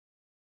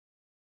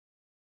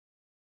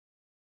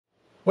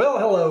Well,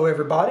 hello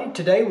everybody.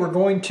 Today we're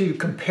going to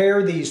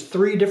compare these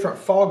three different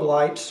fog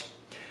lights.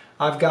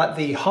 I've got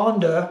the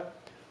Honda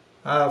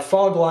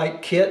fog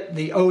light kit,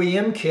 the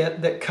OEM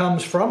kit that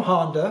comes from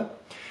Honda,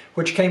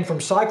 which came from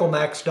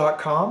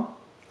CycleMax.com.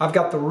 I've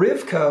got the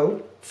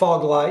Rivco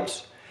fog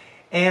lights,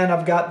 and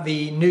I've got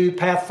the new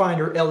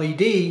Pathfinder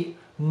LED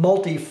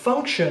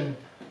multi-function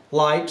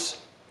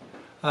lights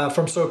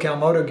from SoCal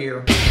Moto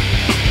Gear.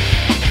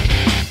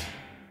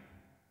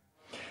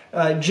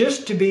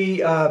 Just to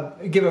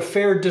give a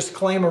fair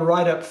disclaimer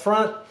right up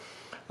front,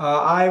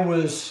 I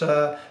was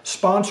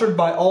sponsored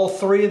by all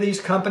three of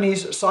these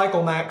companies.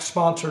 CycleMax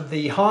sponsored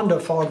the Honda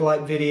fog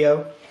light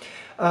video,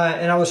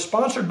 and I was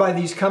sponsored by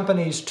these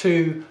companies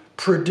to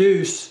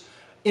produce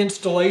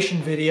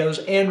installation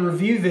videos and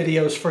review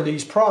videos for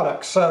these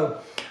products. So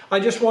I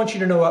just want you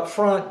to know up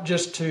front,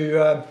 just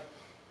to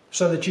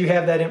so that you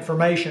have that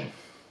information.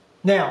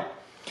 Now,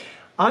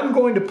 I'm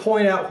going to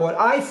point out what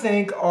I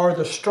think are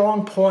the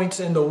strong points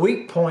and the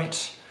weak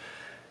points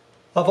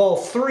of all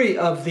three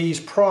of these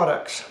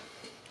products.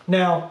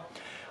 Now,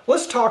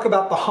 let's talk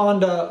about the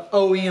Honda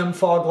OEM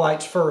fog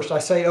lights first. I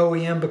say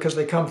OEM because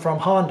they come from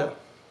Honda.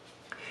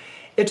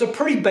 It's a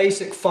pretty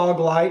basic fog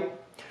light,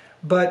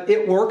 but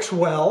it works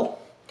well.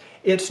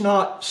 It's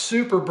not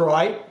super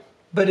bright,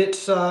 but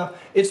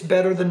it's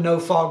better than no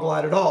fog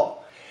light at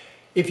all.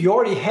 If you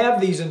already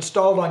have these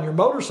installed on your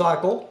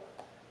motorcycle,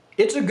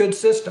 it's a good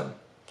system.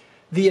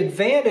 The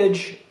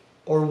advantage,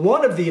 or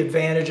one of the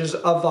advantages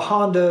of the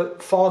Honda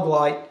fog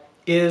light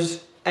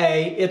is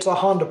it's a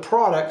Honda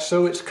product,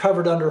 so it's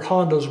covered under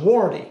Honda's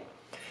warranty.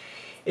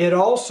 It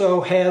also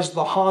has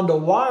the Honda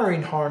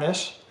wiring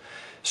harness,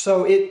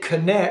 so it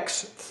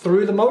connects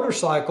through the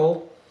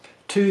motorcycle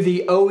to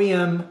the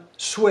OEM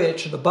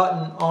switch, the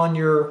button on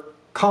your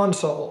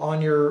console,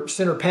 on your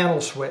center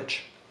panel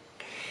switch.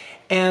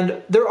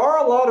 And there are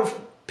a lot of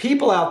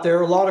people out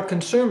there, a lot of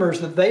consumers,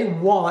 that they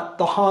want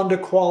the Honda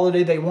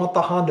quality, they want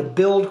the Honda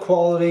build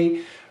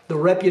quality, the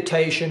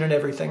reputation, and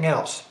everything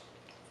else.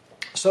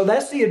 So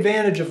that's the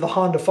advantage of the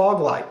Honda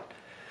fog light.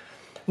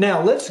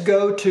 Now let's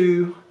go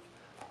to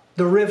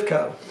the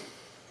Rivco.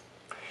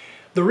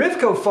 The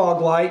Rivco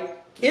fog light,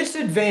 its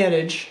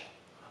advantage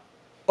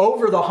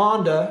over the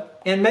Honda,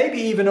 and maybe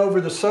even over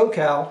the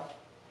SoCal,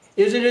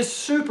 is it is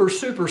super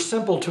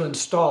simple to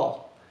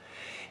install.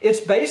 It's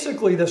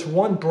basically this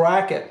one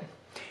bracket,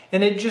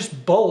 and it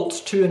just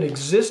bolts to an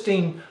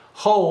existing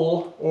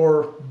hole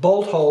or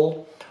bolt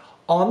hole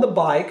on the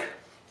bike,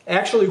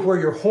 actually where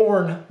your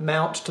horn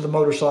mounts to the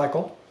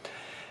motorcycle.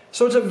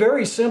 So it's a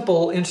very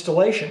simple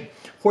installation,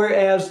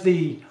 whereas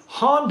the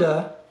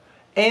Honda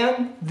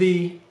and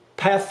the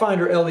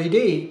Pathfinder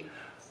LED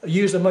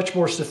use a much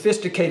more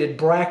sophisticated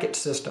bracket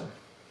system.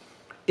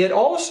 It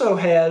also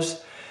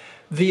has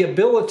the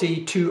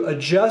ability to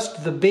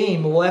adjust the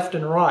beam left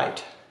and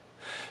right,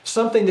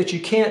 something that you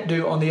can't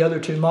do on the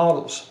other two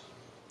models.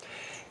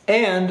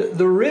 And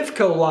the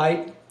Rivco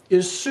light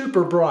is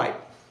super bright.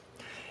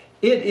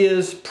 It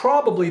is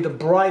probably the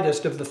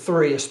brightest of the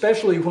three,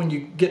 especially when you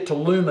get to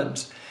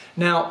lumens.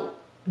 Now,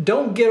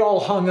 don't get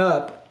all hung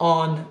up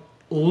on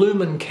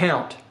lumen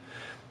count,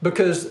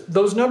 because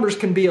those numbers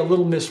can be a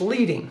little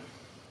misleading.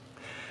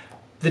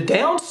 The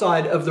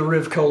downside of the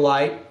Rivco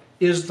light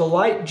is the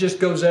light just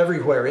goes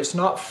everywhere. It's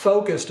not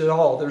focused at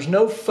all. There's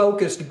no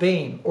focused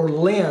beam or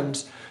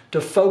lens to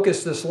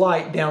focus this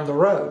light down the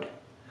road.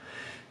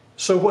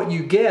 So what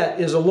you get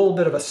is a little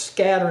bit of a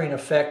scattering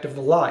effect of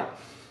the light.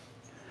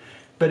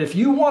 But if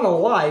you want a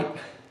light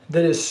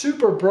that is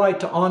super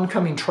bright to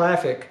oncoming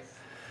traffic,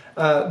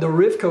 the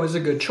Rivco is a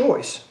good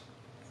choice.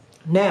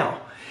 Now,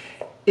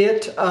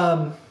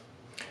 the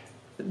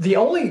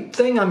only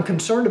thing I'm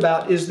concerned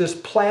about is this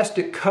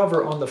plastic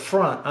cover on the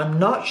front. I'm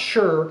not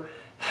sure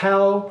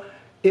how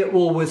it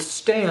will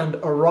withstand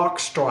a rock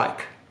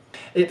strike.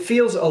 It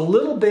feels a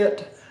little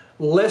bit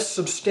less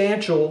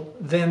substantial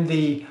than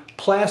the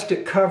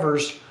plastic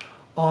covers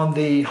on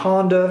the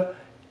Honda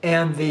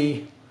and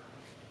the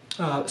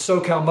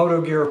SoCal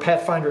Moto Gear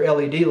Pathfinder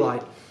LED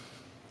light.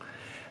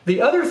 The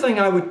other thing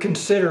I would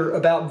consider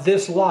about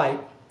this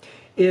light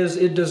is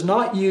it does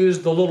not use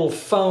the little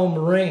foam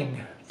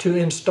ring to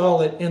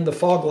install it in the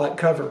fog light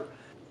cover.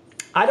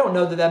 I don't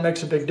know that that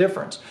makes a big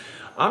difference.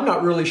 I'm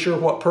not really sure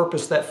what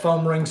purpose that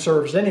foam ring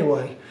serves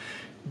anyway,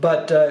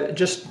 but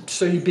just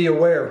so you be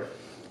aware.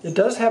 It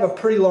does have a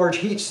pretty large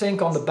heat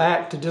sink on the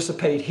back to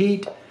dissipate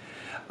heat.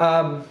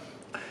 I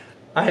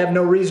have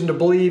no reason to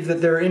believe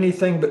that they're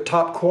anything but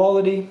top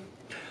quality.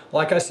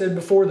 Like I said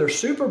before, they're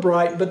super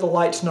bright, but the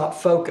light's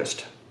not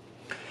focused.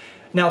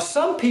 Now,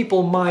 some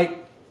people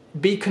might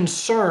be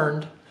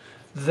concerned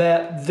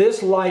that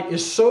this light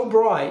is so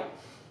bright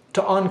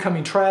to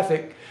oncoming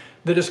traffic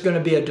that it's going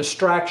to be a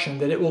distraction,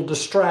 that it will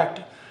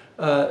distract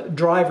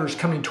drivers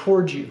coming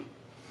towards you.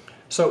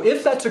 So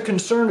if that's a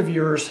concern of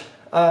yours,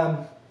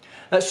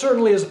 that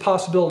certainly is a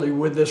possibility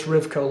with this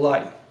Rivco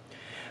light.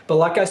 But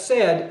like I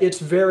said, it's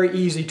very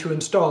easy to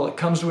install. It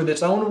comes with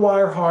its own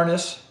wire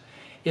harness,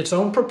 its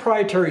own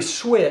proprietary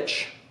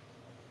switch,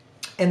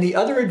 and the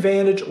other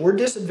advantage or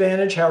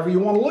disadvantage, however you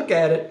want to look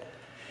at it,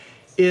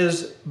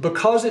 is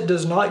because it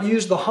does not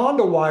use the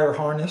Honda wire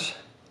harness,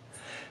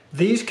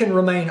 these can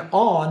remain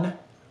on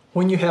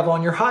when you have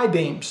on your high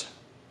beams.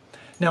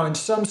 Now in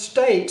some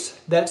states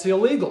that's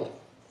illegal.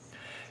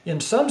 In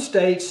some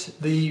states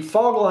the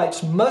fog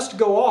lights must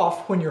go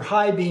off when your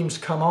high beams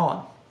come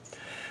on.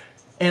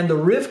 And the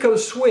Rivco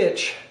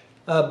switch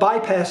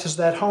bypasses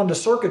that Honda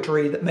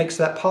circuitry that makes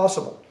that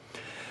possible.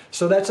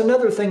 So that's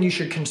another thing you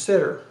should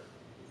consider.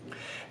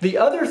 The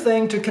other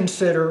thing to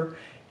consider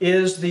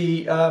is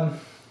the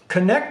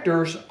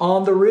connectors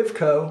on the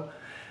Rivco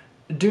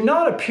do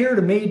not appear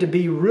to me to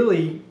be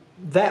really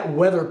that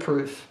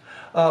weatherproof.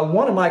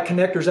 One of my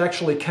connectors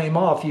actually came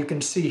off. You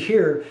can see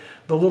here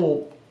the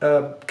little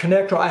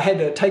connector. I had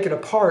to take it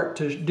apart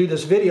to do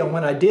this video, and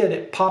when I did,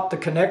 it popped the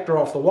connector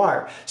off the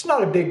wire. It's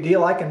not a big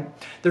deal.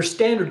 There's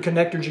standard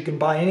connectors you can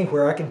buy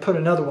anywhere. I can put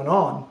another one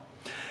on.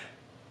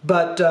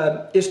 But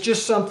it's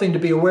just something to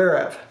be aware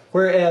of.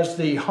 Whereas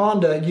the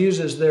Honda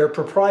uses their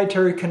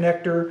proprietary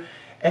connector,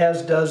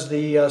 as does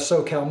the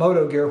SoCal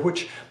Moto Gear,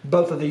 which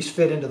both of these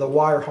fit into the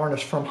wire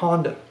harness from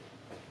Honda.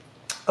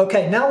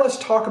 Okay, now let's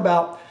talk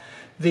about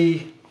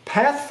the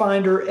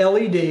Pathfinder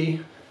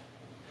LED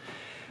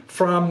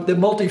from the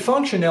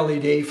multifunction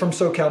LED from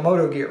SoCal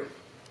Moto Gear.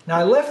 Now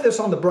I left this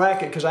on the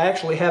bracket because I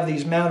actually have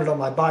these mounted on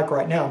my bike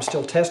right now. I'm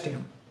still testing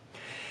them.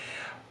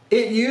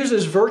 It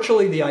uses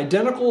virtually the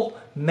identical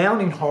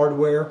mounting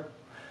hardware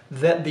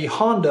that the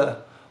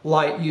Honda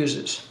light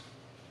uses.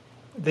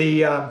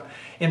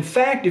 In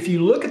fact, if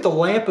you look at the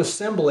lamp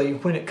assembly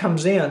when it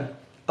comes in,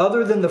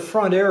 other than the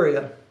front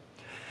area,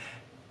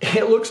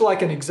 it looks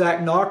like an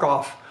exact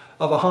knockoff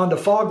of a Honda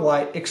fog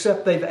light,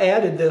 except they've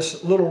added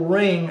this little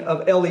ring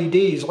of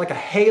LEDs, like a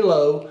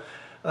halo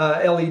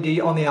LED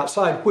on the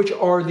outside, which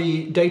are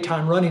the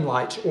daytime running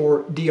lights,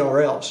 or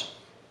DRLs.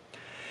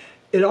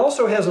 It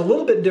also has a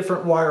little bit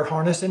different wire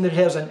harness in that it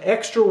has an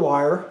extra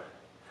wire,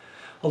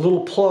 a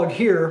little plug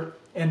here,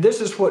 and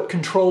this is what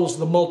controls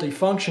the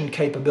multifunction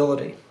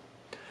capability.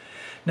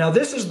 Now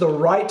this is the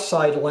right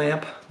side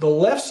lamp. The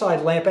left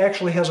side lamp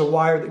actually has a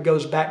wire that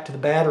goes back to the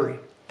battery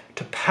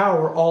to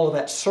power all of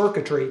that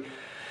circuitry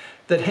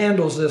that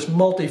handles this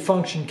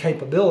multifunction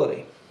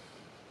capability.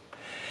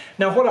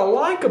 Now what I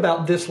like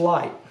about this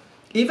light,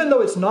 even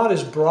though it's not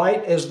as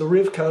bright as the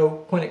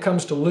Rivco when it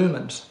comes to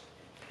lumens,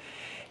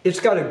 it's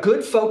got a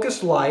good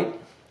focused light.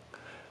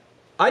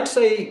 I'd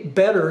say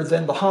better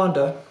than the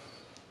Honda.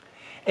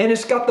 And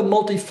it's got the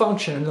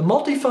multifunction. And the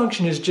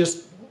multifunction is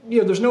just,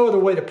 there's no other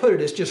way to put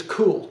it. It's just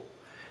cool.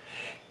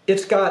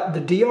 It's got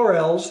the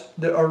DRLs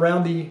that are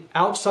around the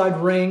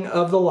outside ring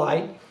of the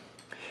light,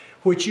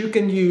 which you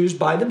can use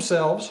by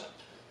themselves.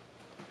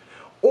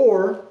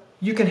 Or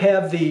you can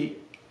have the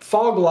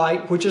fog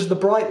light, which is the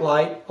bright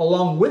light,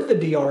 along with the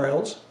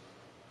DRLs.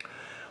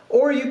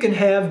 Or you can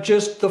have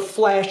just the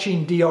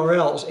flashing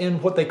DRLs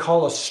in what they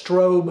call a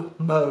strobe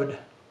mode.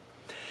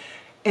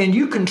 And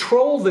you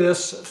control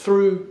this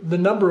through the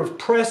number of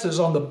presses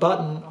on the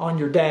button on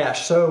your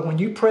dash. So when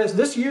you press,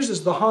 this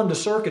uses the Honda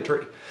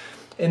circuitry,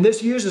 and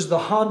this uses the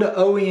Honda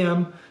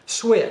OEM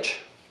switch.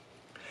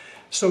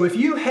 So if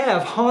you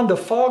have Honda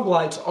fog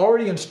lights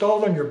already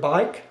installed on your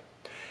bike,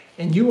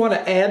 and you want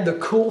to add the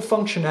cool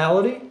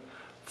functionality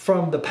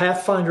from the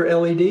Pathfinder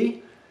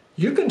LED,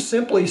 you can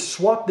simply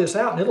swap this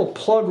out and it'll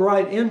plug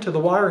right into the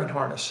wiring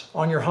harness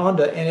on your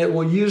Honda, and it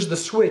will use the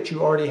switch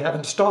you already have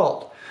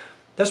installed.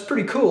 That's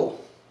pretty cool.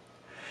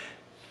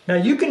 Now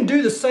you can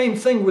do the same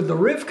thing with the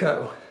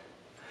Rivco,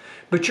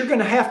 but you're going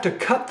to have to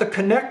cut the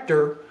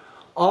connector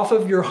off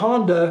of your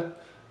Honda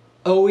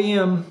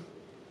OEM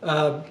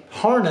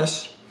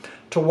harness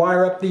to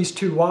wire up these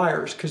two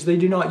wires, because they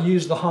do not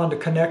use the Honda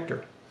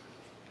connector.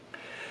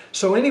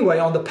 So anyway,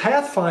 on the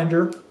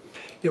Pathfinder,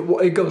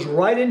 it goes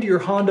right into your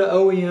Honda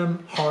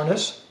OEM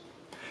harness.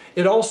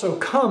 It also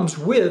comes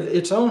with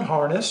its own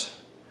harness,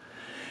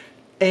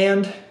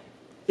 and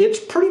it's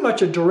pretty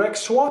much a direct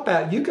swap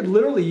out. You could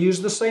literally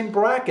use the same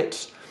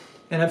brackets.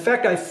 And in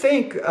fact, I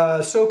think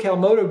SoCal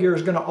Moto Gear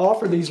is going to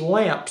offer these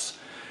lamps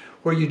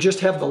where you just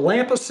have the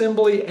lamp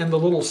assembly and the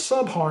little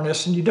sub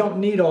harness, and you don't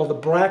need all the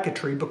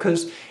bracketry,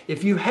 because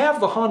if you have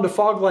the Honda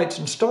fog lights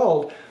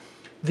installed,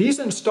 these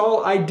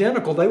install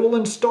identical. They will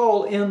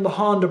install in the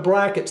Honda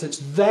brackets. It's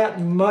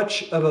that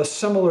much of a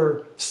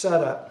similar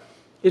setup.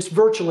 It's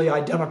virtually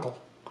identical.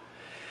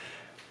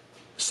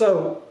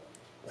 So,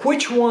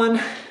 which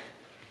one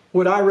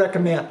would I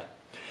recommend?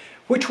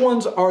 Which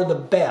ones are the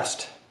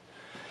best?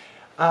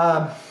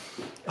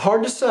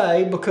 Hard to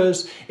say,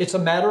 because it's a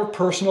matter of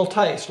personal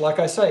taste. Like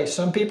I say,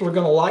 some people are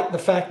going to like the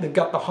fact they've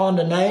got the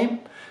Honda name,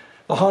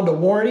 the Honda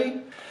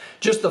warranty,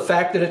 just the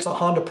fact that it's a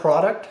Honda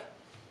product.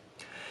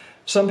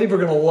 Some people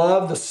are going to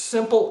love the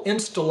simple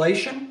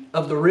installation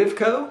of the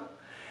Rivco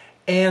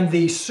and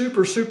the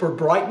super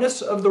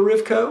brightness of the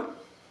Rivco,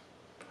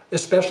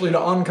 especially to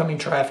oncoming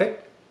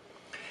traffic.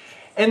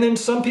 And then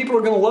some people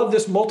are going to love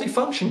this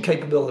multifunction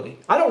capability.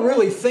 I don't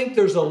really think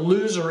there's a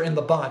loser in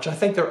the bunch. I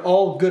think they're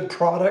all good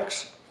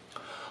products.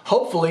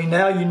 Hopefully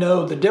now you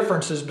know the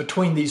differences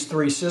between these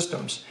three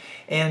systems,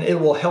 and it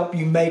will help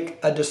you make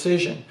a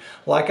decision.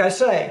 Like I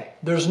say,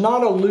 there's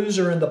not a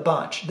loser in the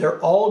bunch. They're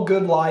all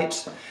good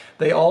lights.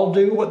 They all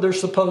do what they're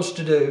supposed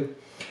to do.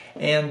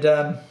 And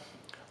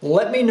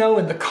let me know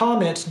in the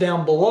comments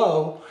down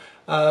below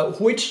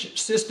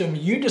which system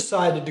you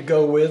decided to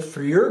go with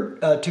for your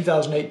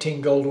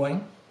 2018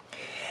 Goldwing.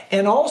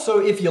 And also,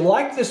 if you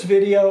like this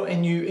video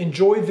and you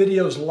enjoy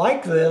videos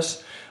like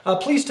this,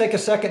 please take a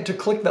second to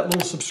click that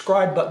little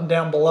subscribe button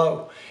down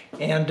below.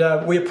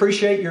 And we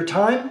appreciate your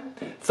time.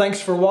 Thanks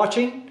for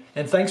watching,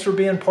 and thanks for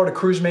being part of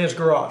Cruiseman's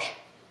Garage.